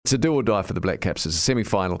It's a do or die for the Blackcaps. It's a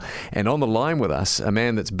semi-final. And on the line with us, a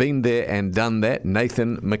man that's been there and done that,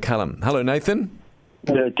 Nathan McCullum. Hello, Nathan.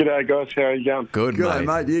 Yeah, g'day guys, how are you going? Good,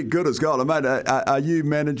 mate. Yeah, good as gold. Mate, are you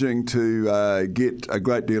managing to get a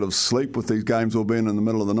great deal of sleep with these games all being in the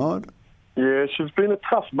middle of the night? Yeah, she's been a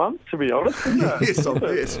tough month, to be honest, isn't it? Yes, I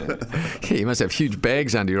bet. Yeah, you must have huge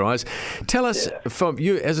bags under your eyes. Tell us, from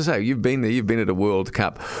you, as I say, you've been there, you've been at a World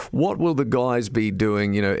Cup. What will the guys be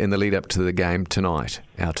doing, in the lead up to the game tonight,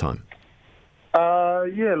 our time?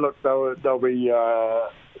 Yeah, look, they'll be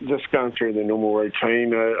just going through their normal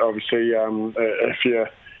routine. Obviously, if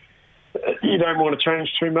you don't want to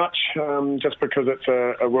change too much, just because it's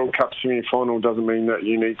a World Cup semi-final doesn't mean that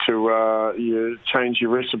you need to you change your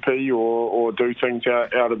recipe or do things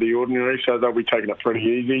out of the ordinary. So they'll be taking it pretty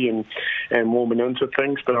easy and warming into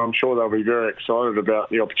things. But I'm sure they'll be very excited about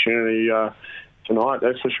the opportunity tonight,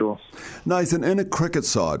 that's for sure. Nathan, in a cricket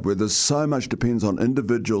side where there's so much depends on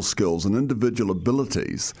individual skills and individual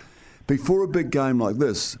abilities, before a big game like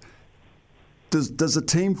this, does a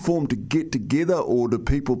team form to get together, or do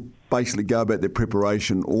people basically go about their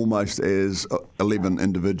preparation almost as 11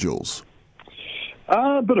 individuals?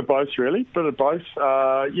 A bit of both, really. Bit of both.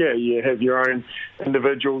 You have your own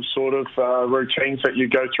individual sort of routines that you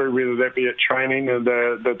go through, whether that be at training or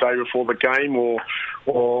the day before the game or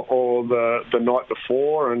the night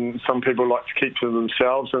before. And some people like to keep to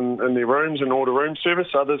themselves in their rooms and order room service.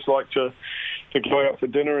 Others like to go out for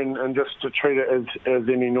dinner and just to treat it as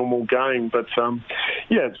any normal game. But,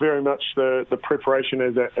 it's very much the preparation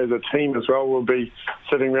as a team as well. We'll be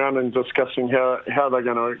sitting around and discussing how they're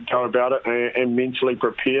going to go about it and mentally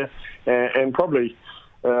prepare. And probably,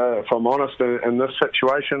 if I'm honest, in this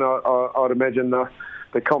situation, I'd imagine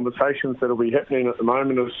the conversations that will be happening at the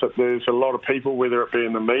moment is that there's a lot of people, whether it be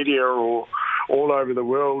in the media or all over the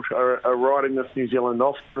world, are writing this New Zealand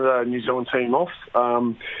team off.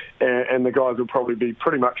 And the guys will probably be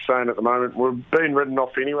pretty much saying at the moment, we're being written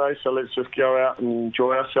off anyway, so let's just go out and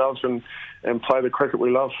enjoy ourselves and play the cricket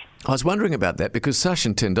we love. I was wondering about that because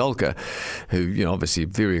Sachin Tendulkar, who obviously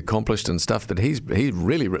very accomplished and stuff, but he's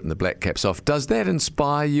really written the Blackcaps off. Does that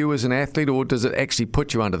inspire you as an athlete, or does it actually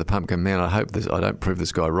put you under the pumpkin? Man, I don't prove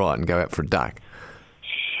this guy right and go out for a duck.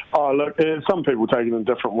 Oh, look, some people take it in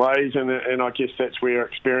different ways, and I guess that's where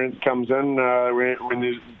experience comes in.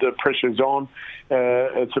 When the pressure's on,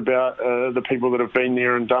 it's about the people that have been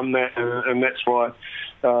there and done that, and that's why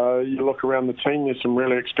you look around the team. There's some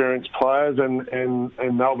really experienced players,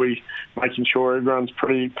 and they'll be making sure everyone's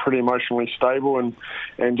pretty emotionally stable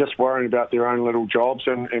and just worrying about their own little jobs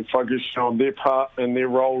and focusing on their part and their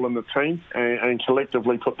role in the team and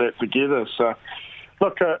collectively put that together. So.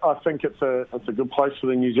 Look, I think it's a good place for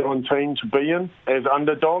the New Zealand team to be in as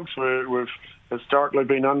underdogs. We've historically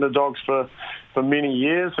been underdogs for many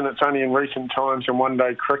years, and it's only in recent times in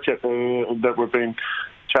one-day cricket that we've been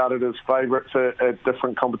charted as favourites at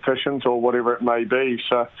different competitions or whatever it may be.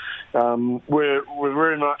 So we're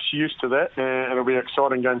very much used to that, and it'll be an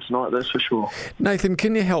exciting game tonight, that's for sure. Nathan,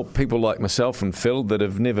 can you help people like myself and Phil that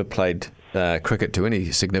have never played cricket to any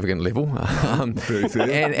significant level, and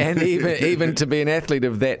even to be an athlete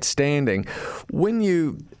of that standing, when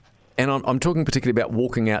you... And I'm talking particularly about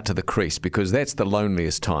walking out to the crease, because that's the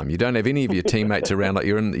loneliest time. You don't have any of your teammates around, like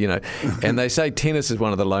you're in, and they say tennis is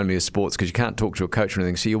one of the loneliest sports because you can't talk to a coach or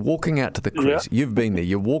anything. So you're walking out to the crease. Yeah. You've been there.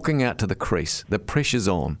 You're walking out to the crease. The pressure's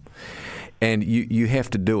on, and you have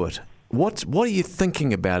to do it. What are you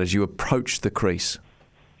thinking about as you approach the crease?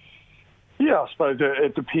 Yeah, I suppose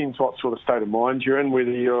it depends what sort of state of mind you're in, whether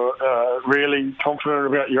you're really confident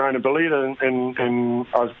about your own ability. And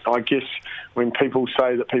I guess when people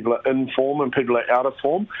say that people are in form and people are out of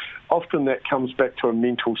form, often that comes back to a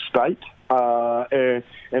mental state. And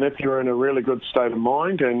if you're in a really good state of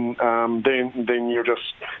mind, and then you're just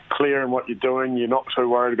clear in what you're doing, you're not too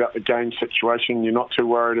worried about the game situation, you're not too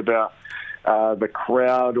worried about the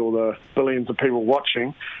crowd or the billions of people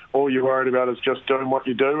watching. All you're worried about is just doing what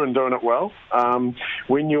you do and doing it well.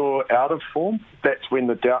 When you're out of form, that's when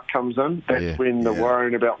the doubt comes in. That's when the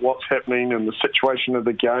worrying about what's happening and the situation of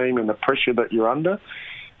the game and the pressure that you're under.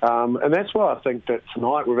 And that's why I think that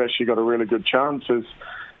tonight we've actually got a really good chance is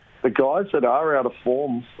the guys that are out of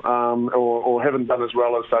form or haven't done as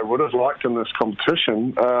well as they would have liked in this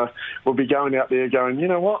competition will be going out there going, you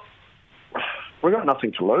know what? We've got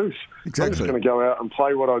nothing to lose. Exactly. I'm just going to go out and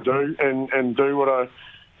play what I do and do what I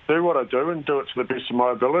do and do it to the best of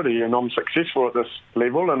my ability. And I'm successful at this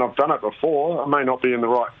level, and I've done it before. I may not be in the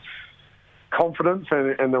right confidence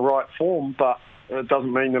and the right form, but it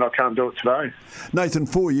doesn't mean that I can't do it today. Nathan,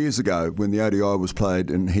 4 years ago when the ODI was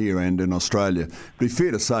played in here and in Australia, it'd be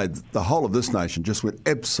fair to say the whole of this nation just went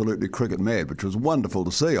absolutely cricket mad, which was wonderful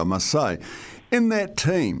to see, I must say. In that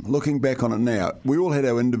team, looking back on it now, we all had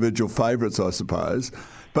our individual favourites, I suppose,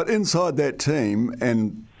 but inside that team,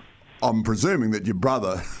 and I'm presuming that your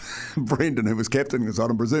brother, Brendan, who was captain of the side,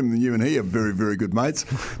 I'm presuming that you and he are very, very good mates.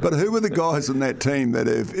 But who were the guys in that team that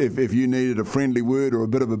if you needed a friendly word or a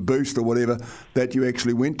bit of a boost or whatever, that you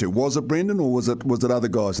actually went to? Was it Brendan or was it other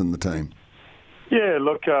guys in the team? Yeah,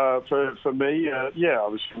 look, for me,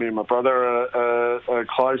 obviously me and my brother are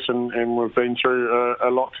close and we've been through a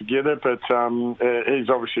lot together, but he's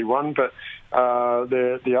obviously one. But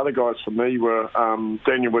the other guys for me were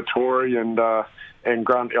Daniel Wattori and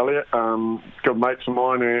Grant Elliott, good mates of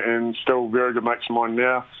mine and still very good mates of mine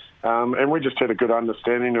now. And we just had a good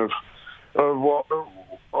understanding of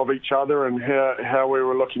each other and how we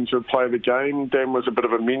were looking to play the game. Dan was a bit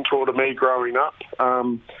of a mentor to me growing up.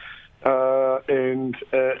 And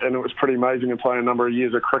it was pretty amazing to play a number of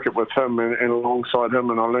years of cricket with him and alongside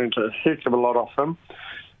him, and I learned a heck of a lot off him.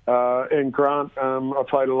 And Grant, I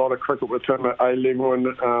played a lot of cricket with him at A-level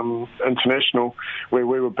and international, where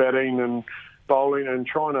we were batting and bowling and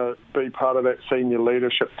trying to be part of that senior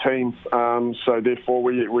leadership team. So therefore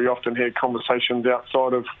we often had conversations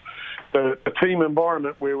outside of the team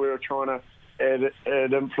environment where we were trying to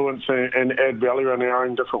add influence and add value in our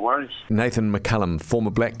own different ways. Nathan McCullum,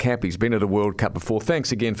 former Black Cap. He's been at a World Cup before.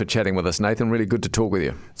 Thanks again for chatting with us, Nathan. Really good to talk with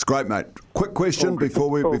you. It's great, mate. Quick question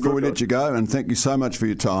before we let you go, and thank you so much for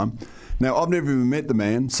your time. Now, I've never even met the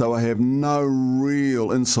man, so I have no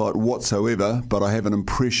real insight whatsoever, but I have an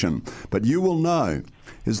impression. But you will know,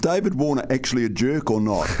 is David Warner actually a jerk or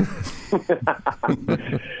not?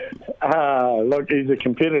 Look, he's a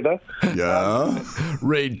competitor. Yeah.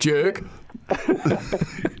 Read jerk.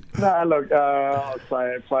 No, look, I'd say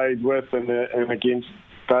I played with and against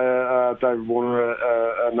David Warner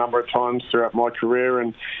a number of times throughout my career,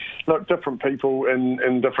 and look, different people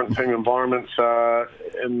in different team environments,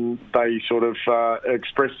 and they sort of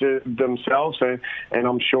express themselves, and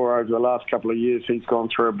I'm sure over the last couple of years he's gone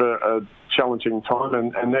through a challenging time,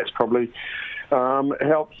 and that's probably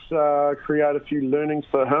helps create a few learnings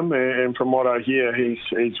for him, and from what I hear,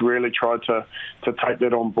 he's really tried to take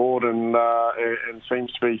that on board, and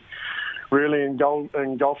seems to be really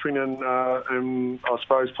engulfing and I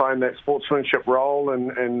suppose playing that sportsmanship role,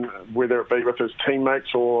 and whether it be with his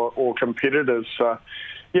teammates or competitors.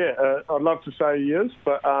 I'd love to say he is,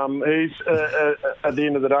 but he's at the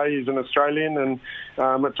end of the day, he's an Australian, and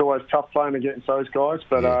it's always tough playing against those guys.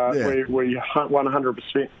 But we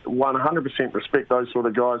 100% respect those sort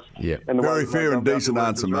of guys. Yeah, very fair and decent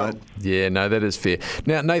answer, mate. Yeah, no, that is fair.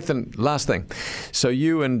 Now, Nathan, last thing. So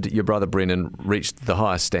you and your brother Brendan reached the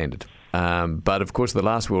highest standard. But of course, the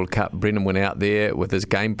last World Cup, Brendan went out there with his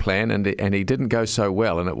game plan, and he didn't go so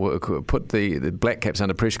well, and it put the Blackcaps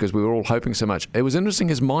under pressure because we were all hoping so much. It was interesting,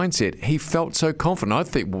 his mindset. He felt so confident.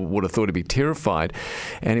 I would have thought he'd be terrified,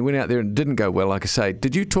 and he went out there and didn't go well. Like I say,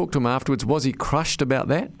 did you talk to him afterwards? Was he crushed about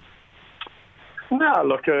that? No,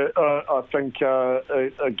 look, I think,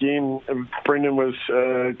 again, Brendan was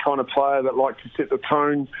kind of player that liked to set the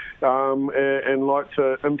tone and liked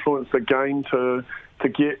to influence the game to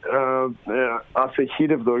get us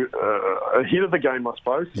ahead of the game, I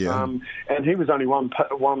suppose. Yeah. And he was only one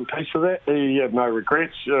piece of that. He had no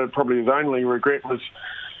regrets. Probably his only regret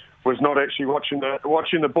was not actually watching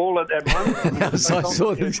the ball at that moment. I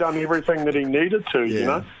saw that he's done everything that he needed to, you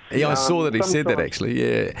know. Yeah, I saw that he said that actually.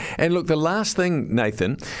 Yeah, and look, the last thing,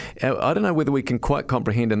 Nathan, I don't know whether we can quite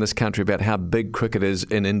comprehend in this country about how big cricket is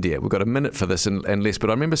in India. We've got a minute for this and less,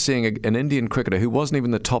 but I remember seeing an Indian cricketer who wasn't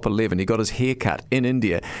even the top 11. He got his hair cut in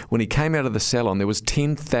India. When he came out of the salon, there was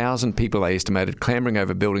 10,000 people, they estimated, clambering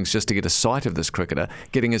over buildings just to get a sight of this cricketer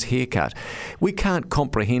getting his hair cut. We can't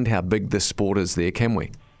comprehend how big this sport is there, can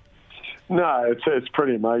we? No, it's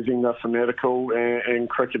pretty amazing. They're fanatical, and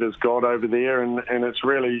cricket is God over there, and it's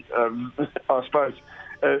really, I suppose,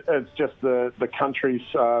 it's just the country's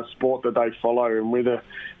sport that they follow, and whether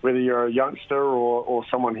you're a youngster or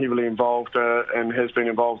someone heavily involved and has been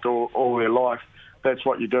involved all their life, that's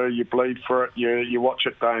what you do. You bleed for it. You watch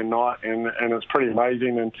it day and night, and it's pretty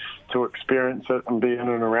amazing, and to experience it and be in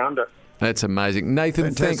and around it. That's amazing. Nathan,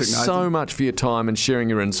 Fantastic, thanks Nathan. so much for your time and sharing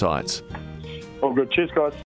your insights. All good. Cheers, guys.